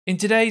In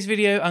today's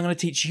video, I'm going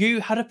to teach you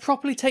how to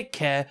properly take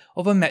care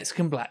of a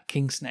Mexican black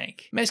king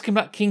snake. Mexican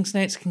black king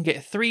snakes can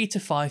get 3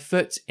 to 5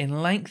 foot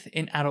in length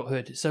in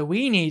adulthood, so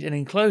we need an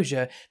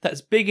enclosure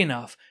that's big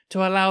enough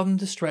to allow them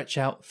to stretch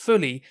out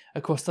fully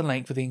across the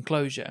length of the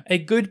enclosure. A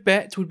good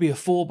bet would be a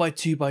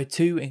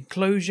 4x2x2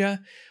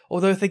 enclosure,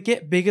 although if they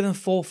get bigger than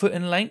 4 foot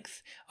in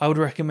length, I would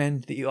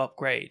recommend that you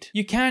upgrade.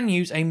 You can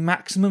use a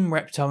maximum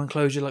reptile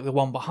enclosure like the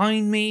one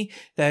behind me.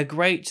 They're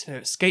great, they're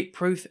escape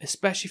proof,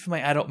 especially for my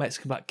adult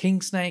Mexican black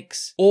king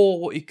snakes. Or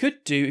what you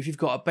could do if you've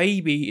got a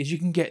baby is you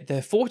can get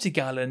their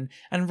 40-gallon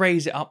and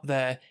raise it up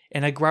there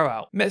in a grow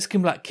out.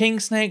 Mexican black king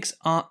snakes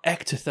are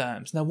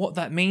ectotherms. Now what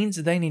that means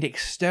is they need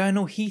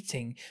external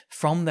heating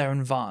from their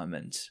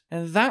environment.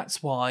 And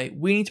that's why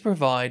we need to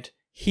provide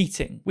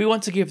heating. We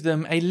want to give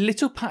them a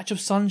little patch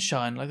of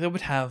sunshine like they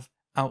would have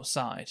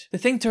outside. The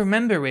thing to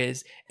remember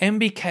is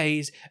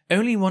MBKs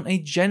only want a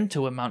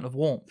gentle amount of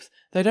warmth.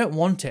 They don't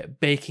want it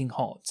baking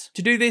hot.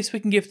 To do this,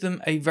 we can give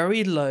them a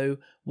very low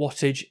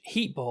wattage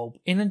heat bulb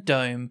in a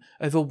dome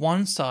over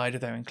one side of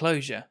their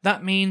enclosure.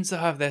 That means they'll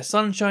have their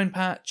sunshine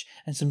patch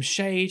and some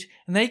shade,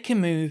 and they can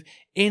move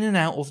in and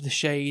out of the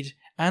shade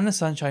and the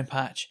sunshine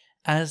patch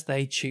as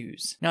they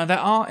choose. Now there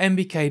are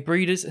MBK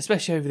breeders,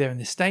 especially over there in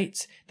the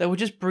States, that will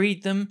just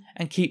breed them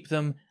and keep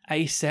them at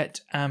a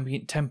set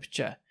ambient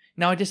temperature.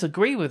 Now I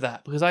disagree with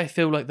that because I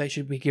feel like they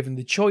should be given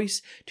the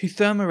choice to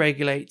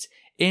thermoregulate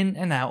in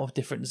and out of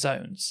different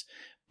zones.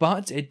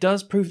 But it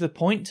does prove the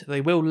point that they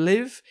will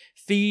live,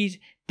 feed,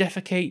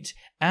 defecate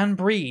and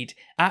breed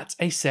at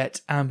a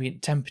set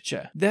ambient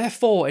temperature.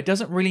 Therefore, it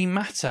doesn't really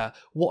matter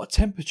what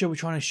temperature we're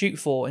trying to shoot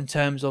for in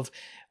terms of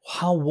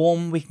how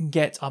warm we can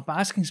get our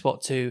basking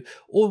spot to.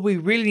 All we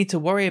really need to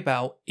worry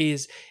about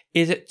is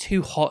it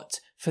too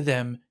hot for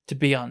them to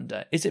be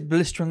under? Is it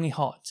blisteringly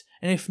hot?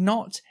 And if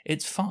not,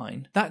 it's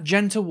fine. That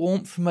gentle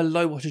warmth from a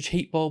low wattage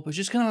heat bulb is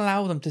just going to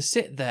allow them to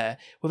sit there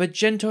with a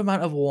gentle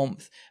amount of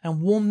warmth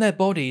and warm their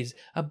bodies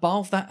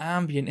above that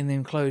ambient in the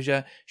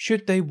enclosure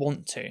should they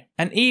want to.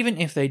 And even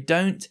if they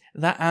don't,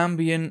 that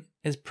ambient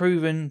is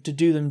proven to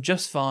do them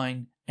just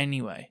fine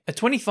anyway. A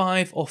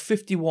 25 or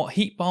 50 watt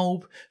heat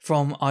bulb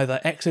from either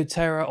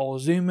Exoterra or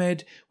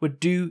Zoomed would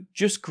do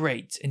just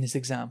great in this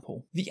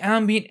example. The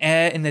ambient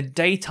air in the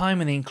daytime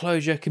in the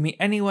enclosure can be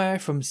anywhere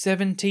from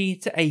 70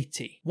 to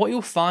 80. What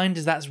you'll find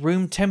is that's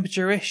room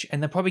temperature-ish,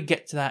 and they'll probably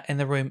get to that in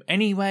the room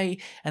anyway,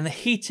 and the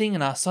heating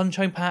in our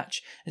sunshine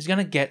patch is going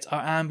to get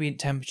our ambient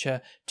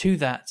temperature to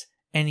that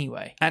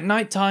anyway. At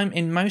night time,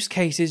 in most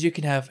cases, you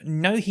can have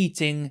no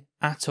heating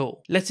at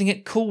all. Letting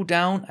it cool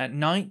down at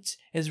night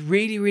is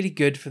really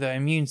good for their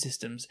immune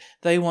systems.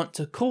 They want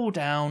to cool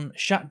down,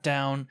 shut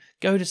down,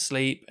 go to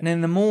sleep, and in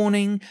the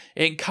morning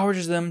it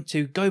encourages them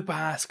to go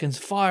bask and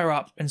fire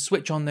up and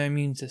switch on their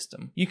immune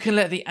system. You can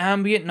let the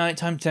ambient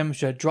nighttime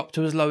temperature drop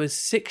to as low as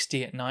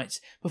 60 at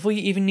night before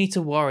you even need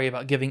to worry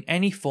about giving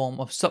any form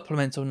of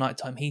supplemental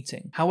nighttime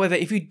heating. However,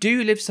 if you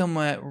do live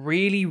somewhere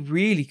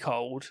really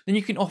cold, then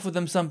you can offer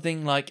them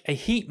something like a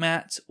heat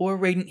mat or a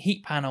radiant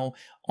heat panel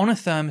on a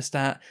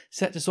thermostat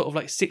set to sort of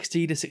like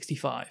 60 to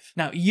 65.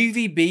 Now,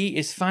 UVB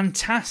is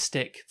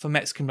fantastic for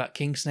Mexican black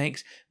king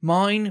snakes.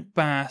 Mine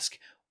bask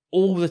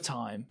all the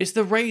time. It's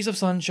the rays of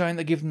sunshine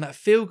that give them that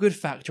feel-good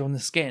factor on the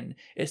skin.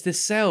 It's the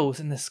cells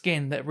in the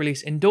skin that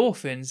release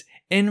endorphins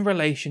in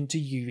relation to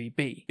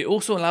UVB. It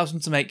also allows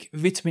them to make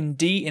vitamin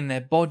D in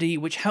their body,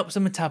 which helps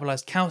them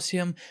metabolize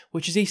calcium,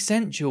 which is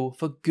essential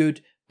for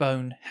good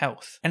bone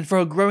health. And for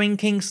a growing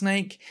king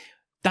snake,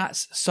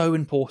 that's so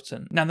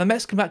important. Now, the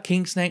Mexican black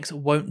king snakes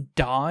won't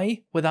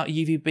die without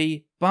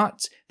UVB,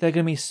 but they're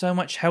going to be so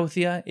much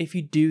healthier if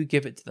you do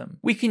give it to them.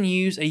 We can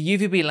use a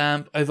UVB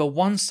lamp over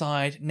one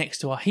side next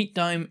to our heat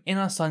dome in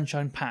our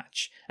sunshine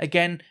patch.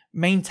 Again,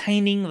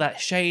 maintaining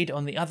that shade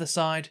on the other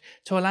side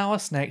to allow our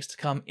snakes to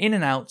come in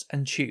and out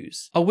and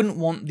choose. I wouldn't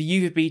want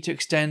the UVB to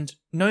extend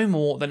no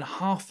more than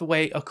half the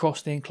way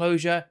across the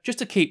enclosure just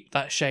to keep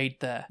that shade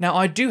there. Now,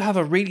 I do have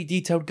a really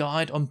detailed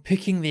guide on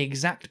picking the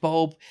exact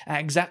bulb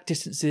at exact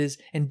distances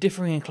in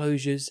differing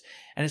enclosures,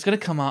 and it's going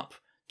to come up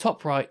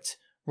top right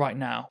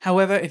now.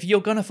 However, if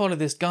you're going to follow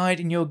this guide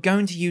and you're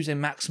going to use a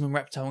maximum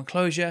reptile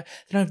enclosure,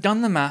 then I've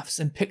done the maths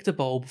and picked a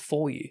bulb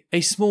for you.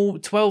 A small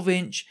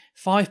 12-inch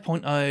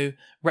 5.0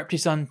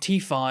 Reptilian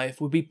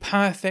T5 would be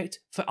perfect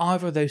for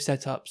either of those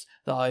setups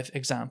that I've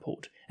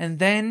exampled. And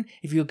then,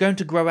 if you're going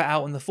to grow it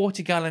out on the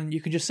 40-gallon,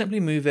 you can just simply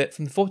move it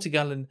from the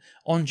 40-gallon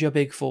onto your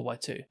big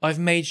 4x2. I've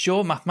made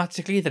sure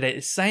mathematically that it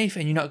is safe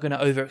and you're not going to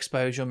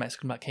overexpose your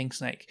Mexican black king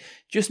snake.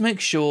 Just make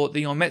sure that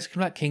your Mexican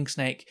black king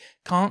snake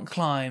can't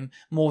climb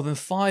more than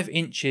 5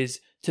 inches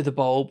to the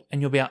bulb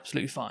and you'll be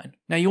absolutely fine.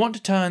 Now, you want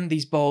to turn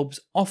these bulbs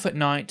off at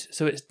night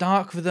so it's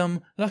dark for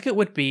them like it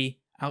would be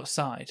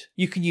outside.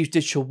 You can use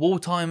digital wall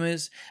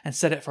timers and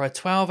set it for a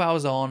 12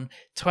 hours on,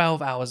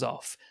 12 hours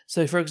off.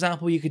 So for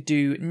example, you could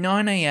do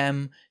 9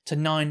 AM to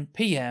 9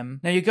 PM.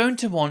 Now you're going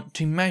to want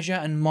to measure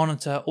and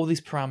monitor all these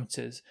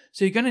parameters,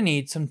 so you're going to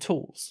need some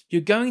tools.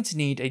 You're going to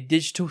need a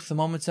digital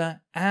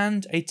thermometer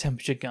and a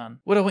temperature gun.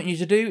 What I want you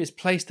to do is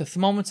place the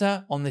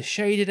thermometer on the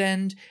shaded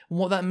end, and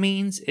what that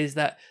means is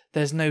that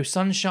there's no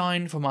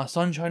sunshine from our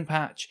sunshine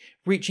patch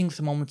reaching the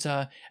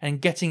thermometer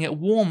and getting it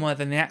warmer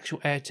than the actual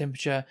air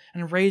temperature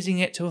and raising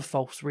it to a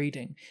false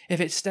reading.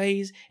 If it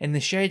stays in the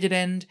shaded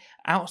end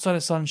outside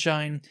of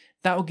sunshine,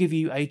 that will give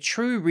you a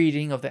true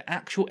reading of the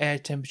actual air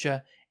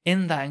temperature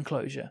in that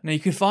enclosure. Now you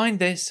can find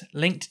this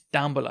linked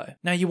down below.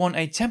 Now you want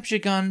a temperature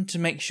gun to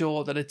make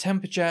sure that the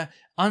temperature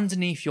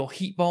underneath your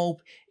heat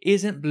bulb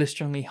isn't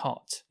blisteringly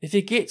hot. If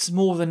it gets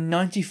more than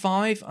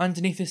 95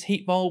 underneath this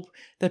heat bulb,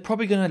 they're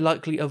probably going to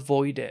likely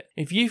avoid it.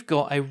 If you've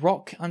got a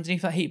rock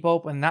underneath that heat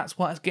bulb and that's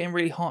why it's getting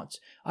really hot,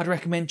 I'd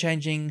recommend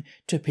changing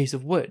to a piece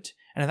of wood.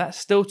 And if that's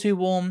still too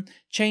warm,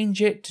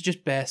 change it to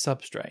just bare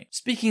substrate.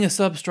 Speaking of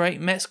substrate,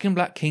 Mexican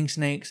black king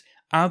snakes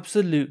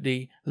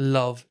absolutely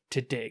love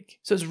to dig.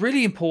 So it's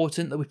really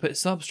important that we put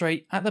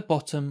substrate at the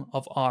bottom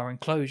of our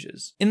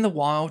enclosures. In the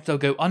wild, they'll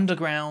go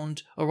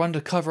underground or under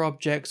cover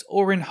objects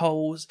or in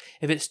holes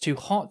if it's too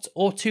hot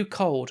or too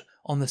cold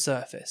on the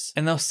surface.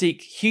 And they'll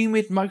seek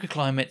humid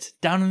microclimates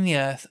down in the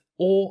earth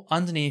or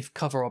underneath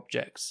cover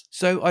objects.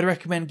 So I'd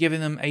recommend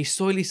giving them a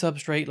soily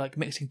substrate like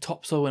mixing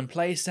topsoil and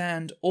play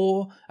sand,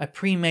 or a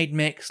pre-made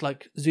mix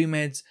like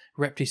Zoomed's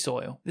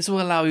Reptisoil. This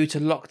will allow you to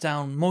lock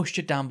down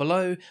moisture down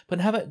below but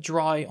have it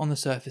dry on the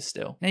surface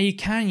still. Now you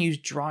can use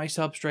dry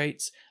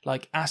substrates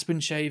like aspen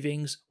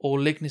shavings or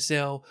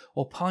lignosil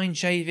or pine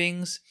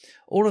shavings.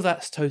 All of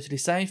that's totally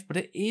safe, but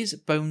it is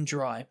bone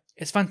dry.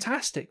 It's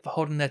fantastic for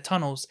holding their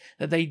tunnels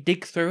that they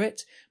dig through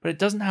it, but it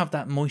doesn't have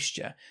that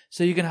moisture,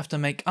 so you're going to have to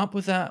make up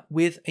with that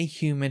with a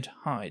humid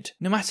hide.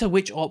 No matter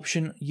which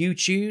option you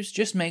choose,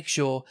 just make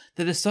sure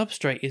that the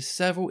substrate is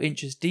several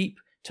inches deep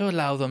to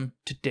allow them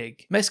to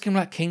dig. Mexican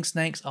black king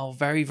snakes are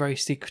very, very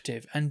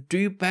secretive and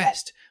do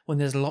best when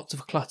there's lots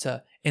of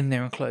clutter in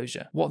their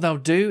enclosure. What they'll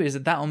do is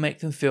that will make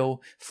them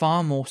feel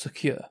far more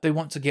secure. They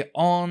want to get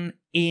on,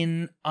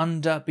 in,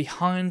 under,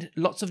 behind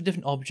lots of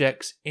different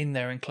objects in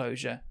their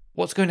enclosure.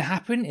 What's going to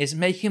happen is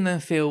making them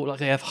feel like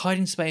they have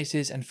hiding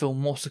spaces and feel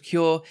more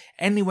secure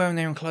anywhere in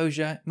their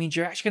enclosure means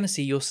you're actually going to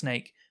see your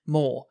snake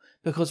more,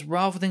 because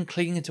rather than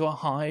clinging into a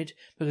hide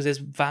because there's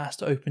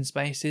vast open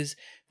spaces,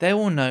 they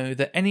will know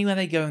that anywhere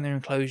they go in their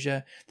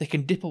enclosure, they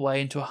can dip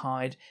away into a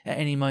hide at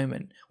any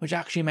moment, which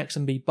actually makes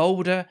them be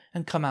bolder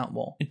and come out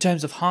more. In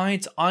terms of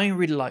hides, I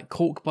really like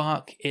cork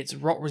bark. It's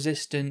rot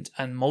resistant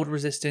and mold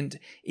resistant,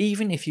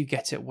 even if you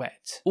get it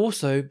wet.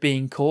 Also,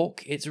 being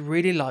cork, it's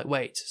really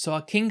lightweight, so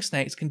our king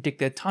snakes can dig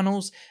their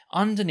tunnels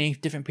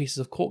underneath different pieces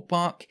of cork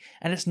bark,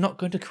 and it's not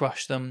going to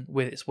crush them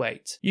with its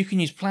weight. You can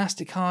use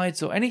plastic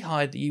hides or any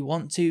hide that you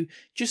want to,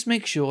 just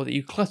make sure that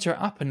you clutter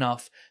it up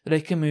enough that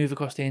they can move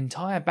across the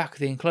entire back of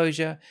the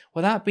enclosure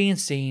without being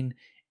seen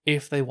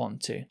if they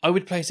want to. I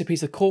would place a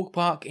piece of cork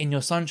bark in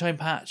your sunshine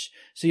patch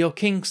so your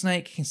king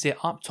snake can sit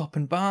up top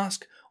and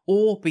bask,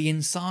 or be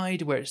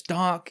inside where it's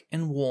dark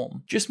and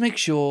warm. Just make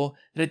sure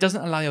that it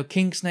doesn't allow your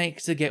king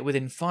snake to get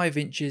within 5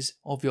 inches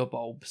of your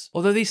bulbs.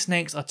 Although these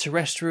snakes are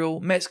terrestrial,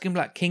 Mexican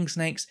black king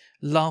snakes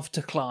love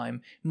to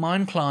climb.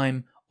 Mine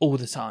climb all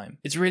the time.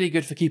 It's really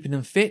good for keeping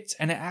them fit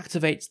and it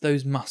activates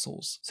those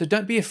muscles. So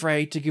don't be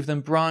afraid to give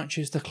them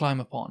branches to climb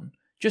upon.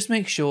 Just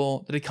make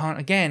sure that they can't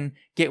again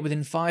get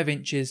within 5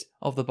 inches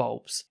of the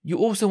bulbs. You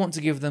also want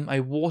to give them a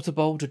water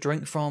bowl to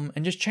drink from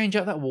and just change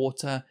out that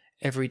water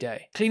every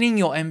day. Cleaning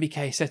your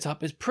MBK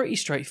setup is pretty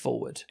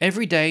straightforward.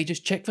 Every day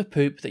just check for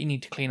poop that you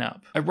need to clean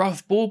up. A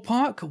rough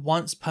ballpark,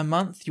 once per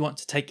month you want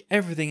to take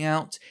everything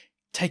out,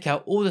 take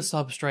out all the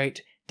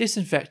substrate,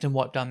 disinfect and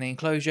wipe down the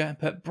enclosure and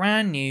put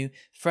brand new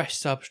fresh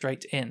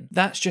substrate in.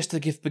 That's just to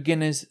give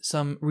beginners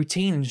some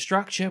routine and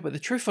structure, but the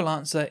truthful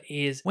answer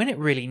is when it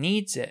really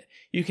needs it.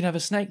 You can have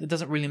a snake that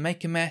doesn't really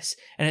make a mess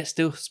and it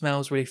still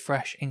smells really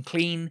fresh and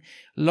clean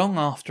long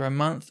after a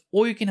month,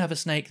 or you can have a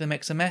snake that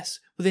makes a mess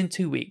within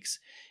 2 weeks.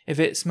 If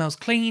it smells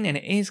clean and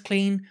it is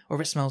clean, or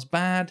if it smells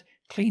bad,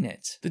 clean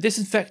it. The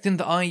disinfectant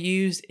that I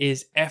use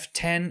is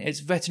F10,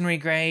 it's veterinary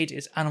grade,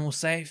 it's animal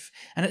safe,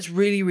 and it's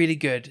really, really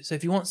good. So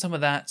if you want some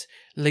of that,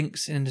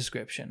 links in the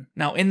description.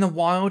 Now in the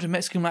wild,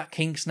 Mexican black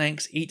king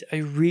snakes eat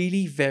a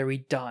really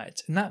varied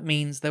diet, and that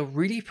means they'll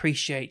really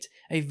appreciate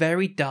a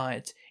varied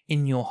diet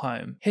in your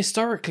home.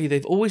 Historically,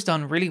 they've always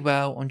done really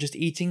well on just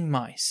eating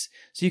mice,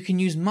 so you can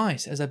use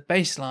mice as a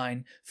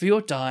baseline for your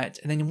diet,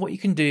 and then what you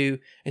can do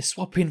is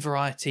swap in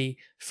variety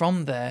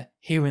from there,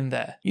 here and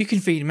there. You can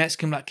feed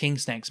Mexican black king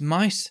snakes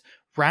mice,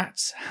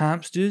 rats,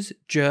 hamsters,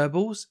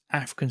 gerbils,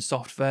 African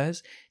soft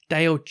furs,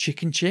 day-old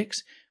chicken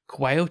chicks,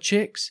 quail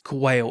chicks,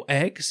 quail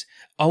eggs,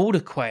 older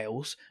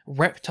quails,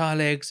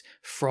 reptile eggs,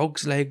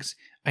 frogs' legs,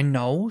 and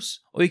knolls,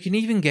 or you can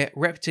even get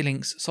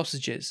Reptilian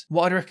sausages.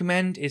 What I'd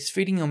recommend is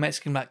feeding your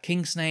Mexican black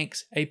king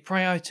snakes a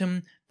prey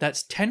item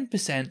That's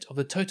 10% of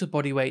the total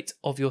body weight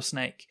of your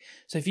snake.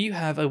 So if you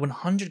have a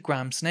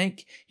 100-gram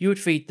snake, you would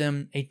feed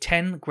them a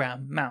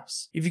 10-gram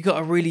mouse. If you've got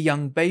a really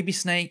young baby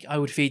snake, I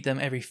would feed them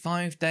every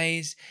 5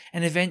 days,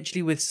 and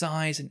eventually with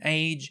size and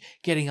age,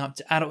 getting up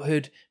to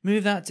adulthood,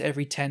 move that to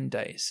every 10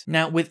 days.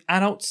 Now with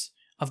adults,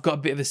 I've got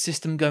a bit of a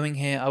system going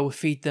here. I will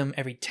feed them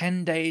every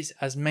 10 days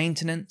as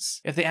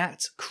maintenance. If they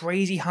act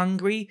crazy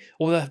hungry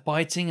or they're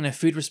biting in a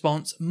food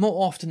response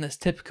more often that's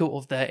typical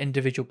of their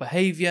individual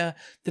behaviour,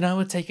 then I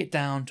would take it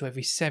down to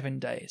every 7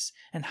 days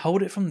and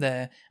hold it from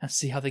there and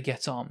see how they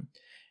get on.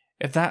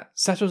 If that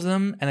settles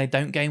them and they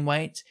don't gain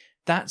weight,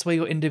 that's where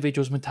your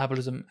individual's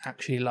metabolism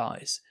actually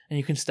lies, and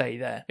you can stay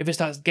there. If it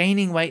starts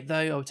gaining weight though,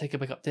 I would take it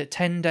back up to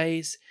 10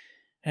 days.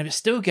 And if it's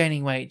still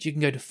gaining weight, you can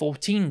go to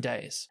 14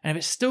 days. And if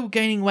it's still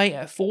gaining weight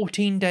at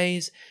 14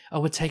 days, I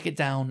would take it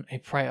down a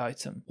prey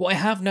item. What I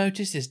have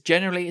noticed is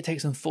generally it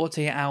takes them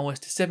 48 hours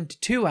to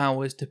 72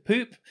 hours to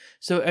poop.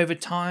 So over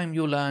time,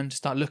 you'll learn to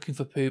start looking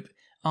for poop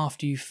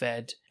after you've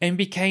fed.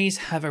 NBKs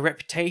have a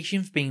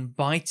reputation for being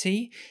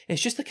bitey.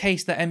 It's just the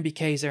case that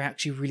NBKs are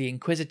actually really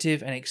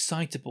inquisitive and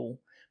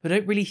excitable, but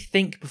don't really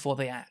think before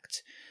they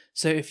act.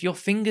 So if your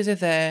fingers are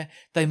there,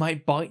 they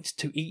might bite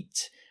to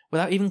eat,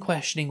 without even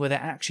questioning whether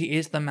it actually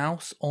is the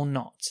mouse or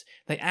not.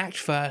 They act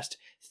first,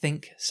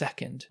 think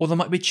second. Or they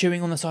might be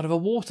chewing on the side of a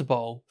water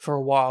bowl for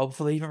a while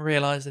before they even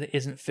realise that it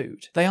isn't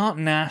food. They aren't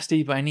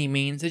nasty by any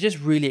means, they're just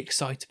really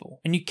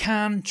excitable. And you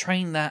can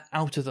train that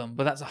out of them,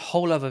 but that's a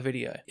whole other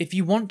video. If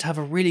you want to have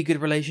a really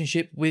good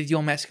relationship with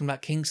your Mexican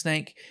black king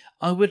snake,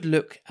 I would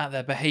look at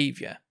their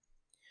behaviour.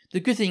 The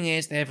good thing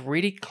is they have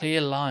really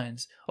clear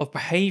lines of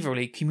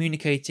behaviourally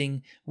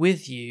communicating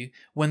with you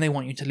when they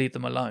want you to leave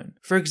them alone.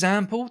 For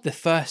example, the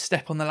first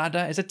step on the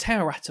ladder is a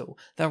tail rattle.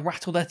 They'll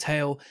rattle their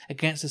tail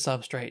against the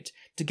substrate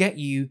to get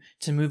you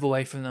to move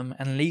away from them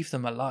and leave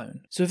them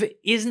alone. So if it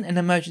isn't an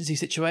emergency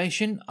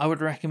situation, I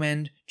would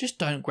recommend just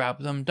don't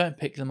grab them, don't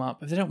pick them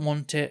up. If they don't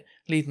want it,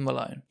 leave them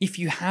alone. If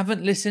you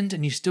haven't listened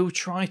and you still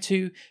try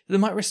to, they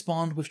might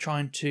respond with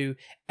trying to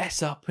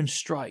S up and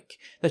strike.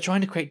 They're trying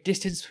to create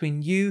distance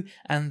between you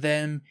and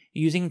them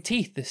using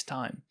teeth this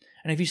time.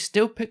 And if you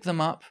still pick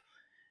them up,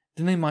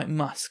 then they might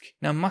musk.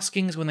 Now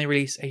musking is when they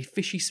release a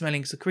fishy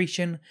smelling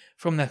secretion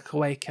from their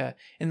cloaca.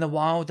 In the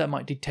wild that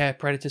might deter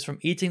predators from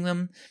eating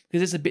them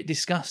because it's a bit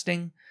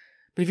disgusting.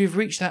 But if you've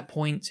reached that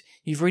point,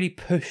 you've really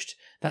pushed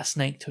that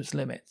snake to its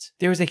limit.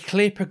 There is a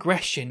clear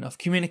progression of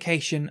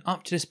communication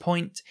up to this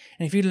point,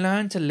 and if you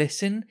learn to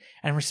listen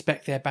and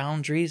respect their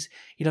boundaries,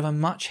 you'll have a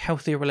much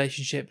healthier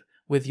relationship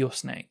with your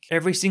snake.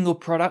 Every single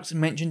product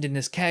mentioned in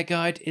this care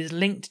guide is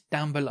linked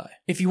down below.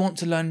 If you want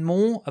to learn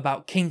more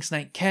about king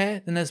snake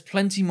care, then there's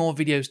plenty more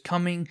videos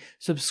coming.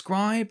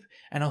 Subscribe,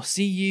 and I'll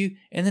see you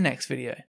in the next video.